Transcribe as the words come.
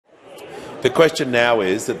The question now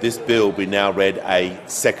is that this bill be now read a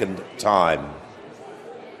second time.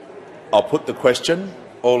 I'll put the question.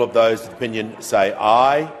 All of those with opinion say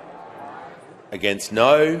aye. Against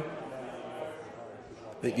no.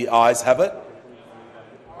 I think the ayes have it.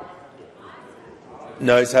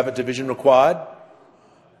 Noes have it. Division required.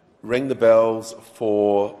 Ring the bells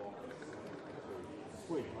for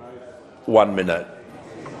 1 minute.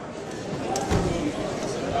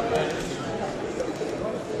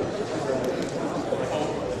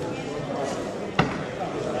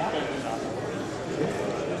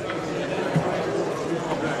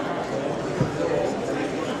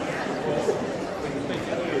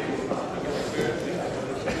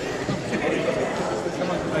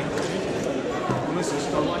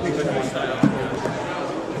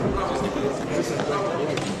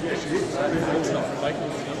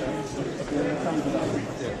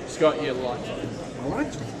 Scott, your light. Why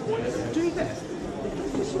did you do that?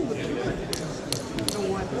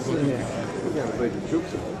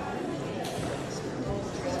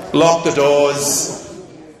 Lock the doors.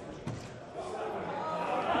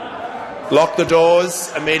 Lock the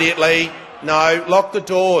doors immediately. No, lock the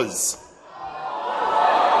doors.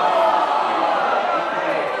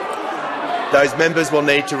 Those members will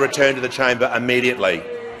need to return to the chamber immediately.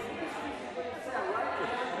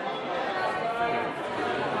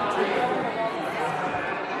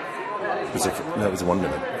 No, it was 1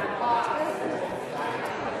 minute.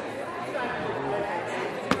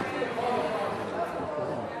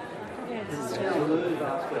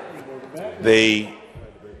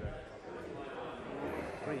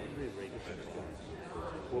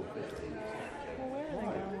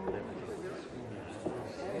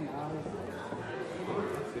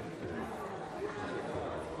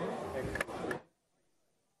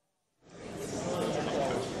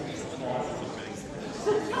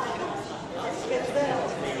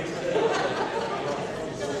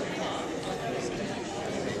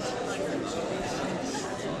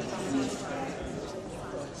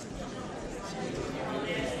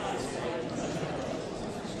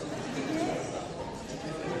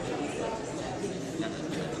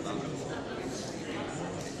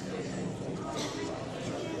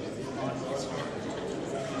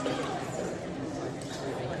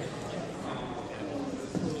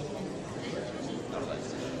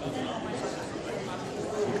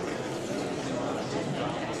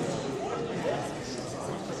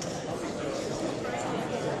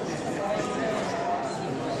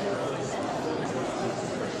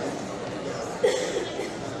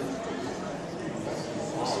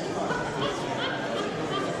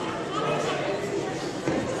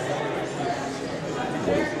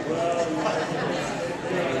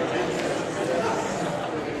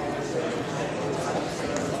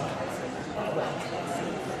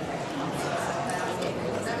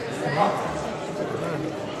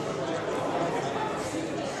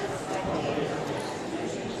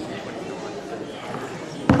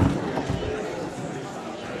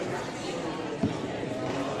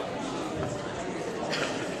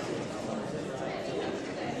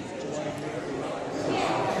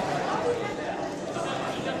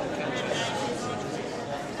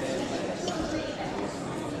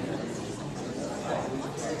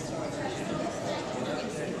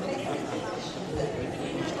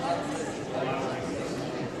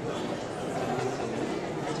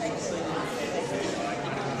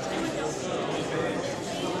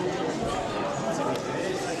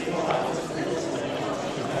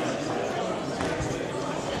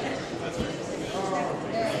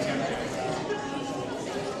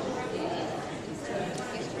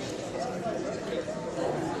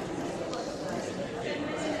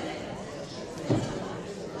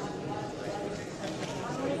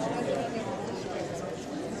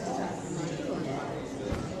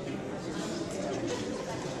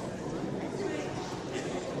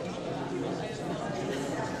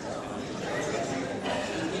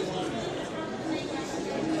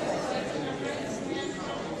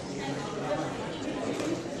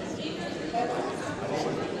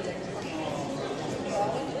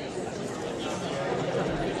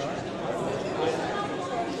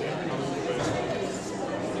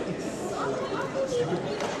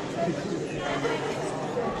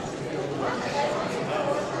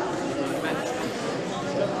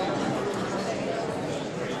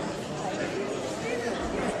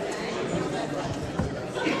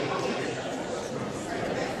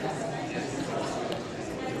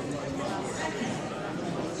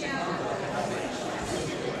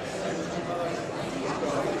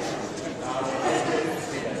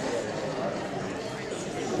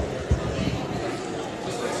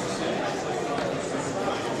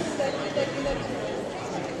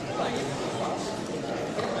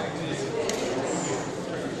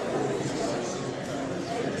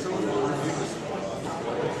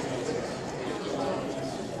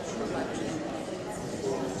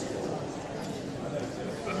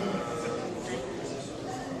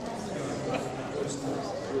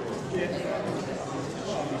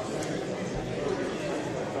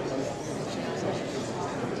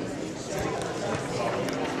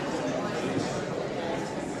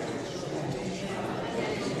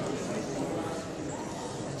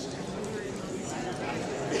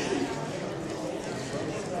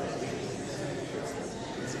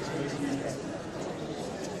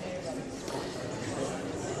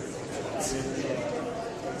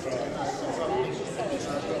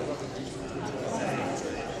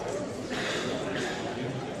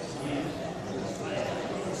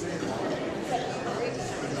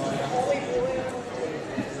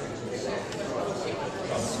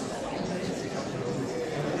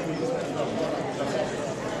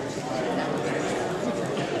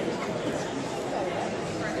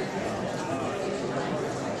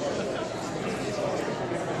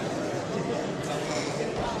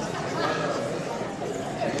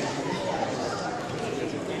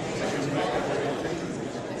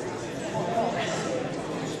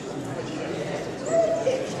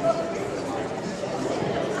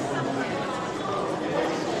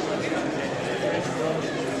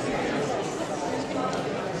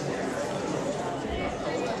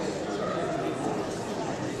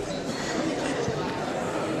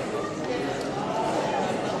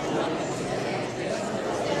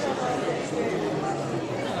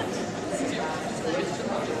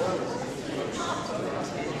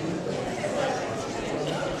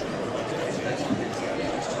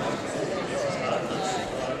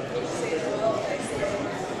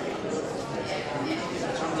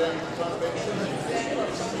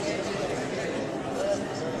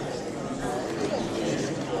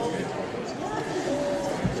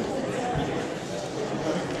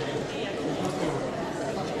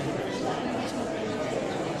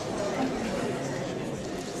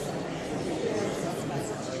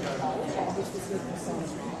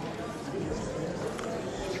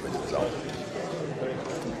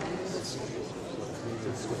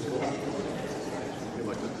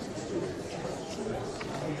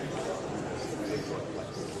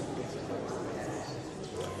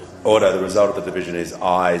 Order. The result of the division is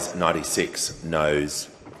ayes 96, noes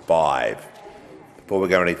 5. Before we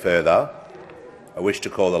go any further, I wish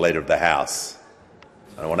to call the Leader of the House.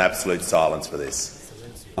 I want absolute silence for this.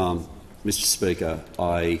 Mr Speaker,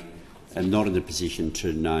 I am not in a position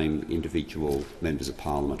to name individual members of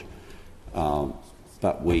parliament,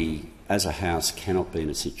 but we, as a House, cannot be in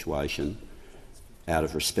a situation, out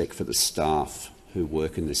of respect for the staff who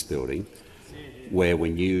work in this building, where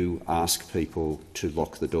when you ask people to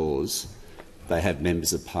lock the doors, they have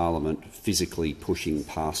members of parliament physically pushing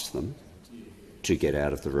past them to get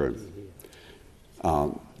out of the room.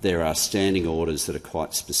 There are standing orders that are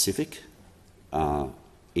quite specific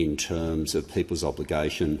in terms of people's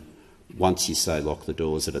obligation, once you say lock the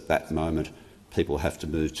doors, that at that moment people have to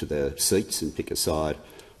move to their seats and pick a side,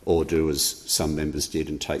 or do as some members did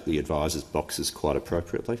and take the advisers' boxes quite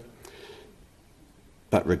appropriately.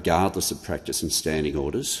 But regardless of practice and standing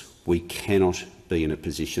orders, we cannot be in a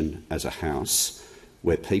position as a House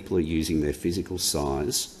where people are using their physical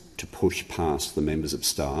size to push past the members of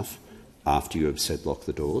staff after you have said lock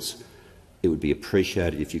the doors. It would be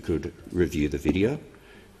appreciated if you could review the video.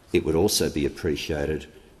 It would also be appreciated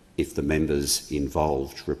if the members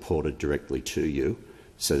involved reported directly to you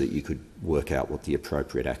so that you could work out what the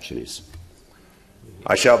appropriate action is.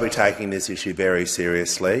 I shall be taking this issue very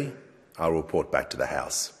seriously. I'll report back to the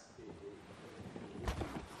House.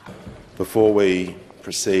 Before we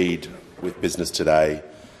proceed with business today,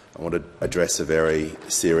 I want to address a very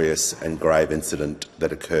serious and grave incident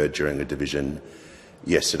that occurred during a division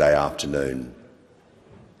yesterday afternoon.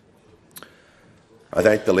 I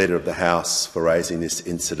thank the Leader of the House for raising this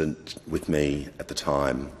incident with me at the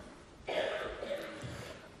time.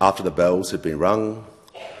 After the bells had been rung,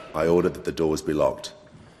 I ordered that the doors be locked.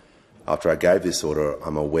 After I gave this order,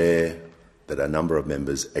 I'm aware that a number of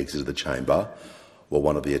members exited the chamber while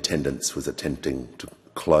one of the attendants was attempting to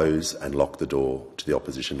close and lock the door to the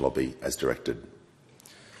opposition lobby as directed.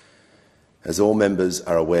 As all members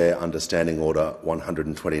are aware, under Standing Order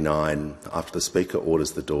 129, after the Speaker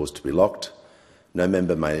orders the doors to be locked, no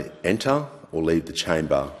member may enter or leave the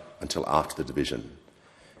chamber until after the division.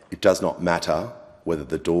 It does not matter whether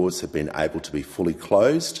the doors have been able to be fully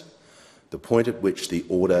closed. The point at which the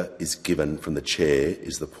order is given from the chair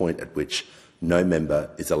is the point at which no member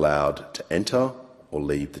is allowed to enter or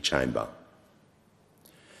leave the chamber.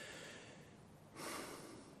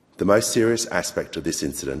 The most serious aspect of this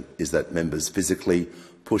incident is that members physically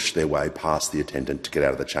pushed their way past the attendant to get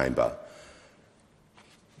out of the chamber,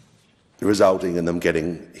 resulting in them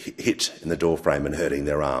getting hit in the doorframe and hurting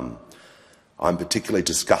their arm. I'm particularly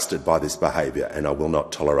disgusted by this behaviour and I will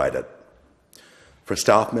not tolerate it. For a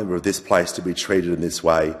staff member of this place to be treated in this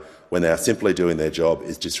way when they are simply doing their job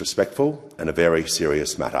is disrespectful and a very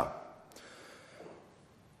serious matter.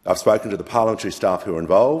 I've spoken to the parliamentary staff who are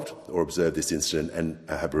involved or observed this incident and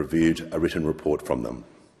have reviewed a written report from them.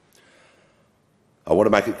 I want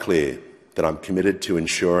to make it clear that I'm committed to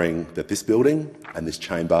ensuring that this building and this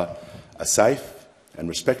chamber are safe and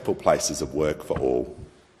respectful places of work for all.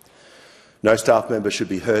 No staff member should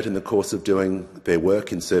be hurt in the course of doing their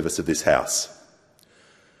work in service of this House.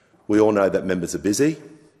 We all know that members are busy,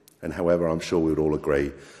 and however, I'm sure we would all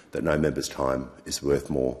agree that no member's time is worth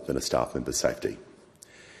more than a staff member's safety.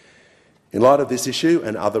 In light of this issue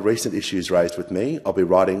and other recent issues raised with me, I'll be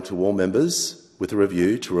writing to all members with a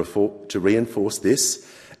review to reinforce this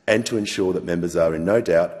and to ensure that members are in no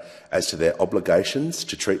doubt as to their obligations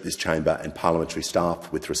to treat this chamber and parliamentary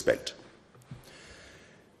staff with respect.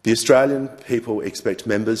 The Australian people expect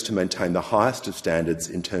members to maintain the highest of standards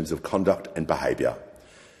in terms of conduct and behaviour,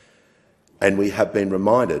 and we have been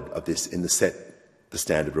reminded of this in the Set the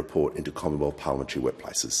Standard report into Commonwealth parliamentary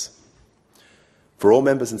workplaces. For all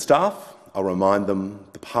members and staff, I'll remind them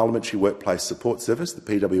the Parliamentary Workplace Support Service, the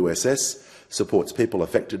PWSS, supports people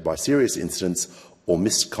affected by serious incidents or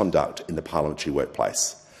misconduct in the parliamentary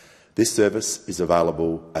workplace. This service is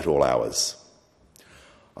available at all hours.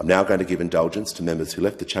 I'm now going to give indulgence to members who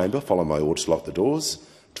left the chamber following my order to lock the doors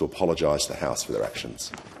to apologise to the House for their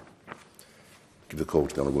actions. Give the call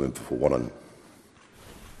to the honourable member for Wannon.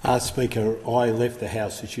 Speaker, I left the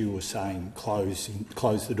House as you were saying, close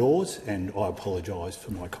the doors, and I apologise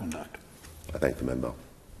for my conduct. I thank the member.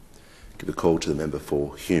 Give the call to the member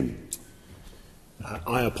for Hume.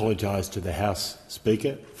 I apologise to the House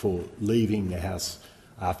Speaker for leaving the House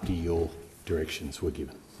after your directions were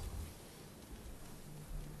given.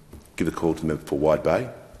 Give the call to the member for Wide Bay.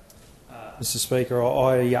 Mr Speaker,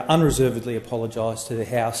 I unreservedly apologise to the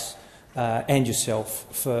House and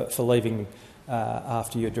yourself for leaving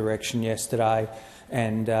after your direction yesterday.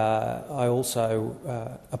 And I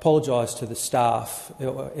also apologise to the staff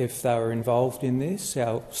if they were involved in this.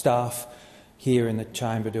 Our staff here in the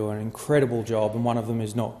chamber do an incredible job, and one of them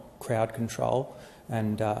is not crowd control,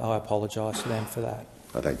 and I apologise to them for that.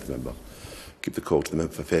 I thank the member. Give the call to the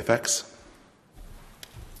member for Fairfax.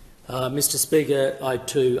 Mr Speaker, I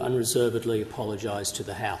too unreservedly apologise to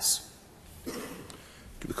the House.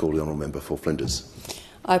 Give the call to the honourable member for Flinders.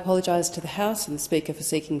 I apologise to the House and the Speaker for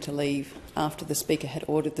seeking to leave after the Speaker had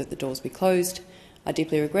ordered that the doors be closed. I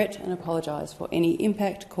deeply regret and apologise for any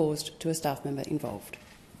impact caused to a staff member involved.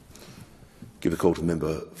 Give the call to the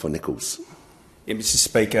member for Nichols. Yeah, Mr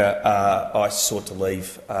Speaker, I sought to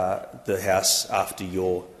leave the House after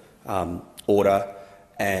your order,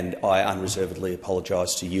 and I unreservedly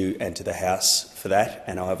apologise to you and to the House for that,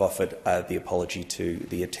 and I have offered the apology to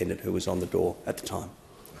the attendant who was on the door at the time.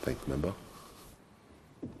 I thank the member.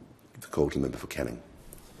 Give the call to the member for Canning.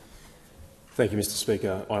 Thank you, Mr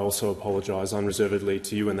Speaker. I also apologise unreservedly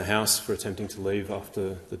to you and the House for attempting to leave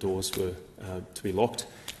after the doors were to be locked,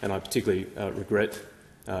 and I particularly regret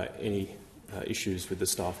any issues with the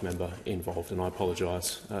staff member involved, and I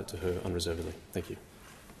apologise to her unreservedly. Thank you.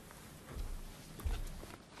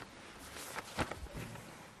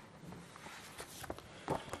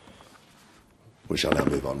 We shall now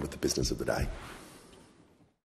move on with the business of the day.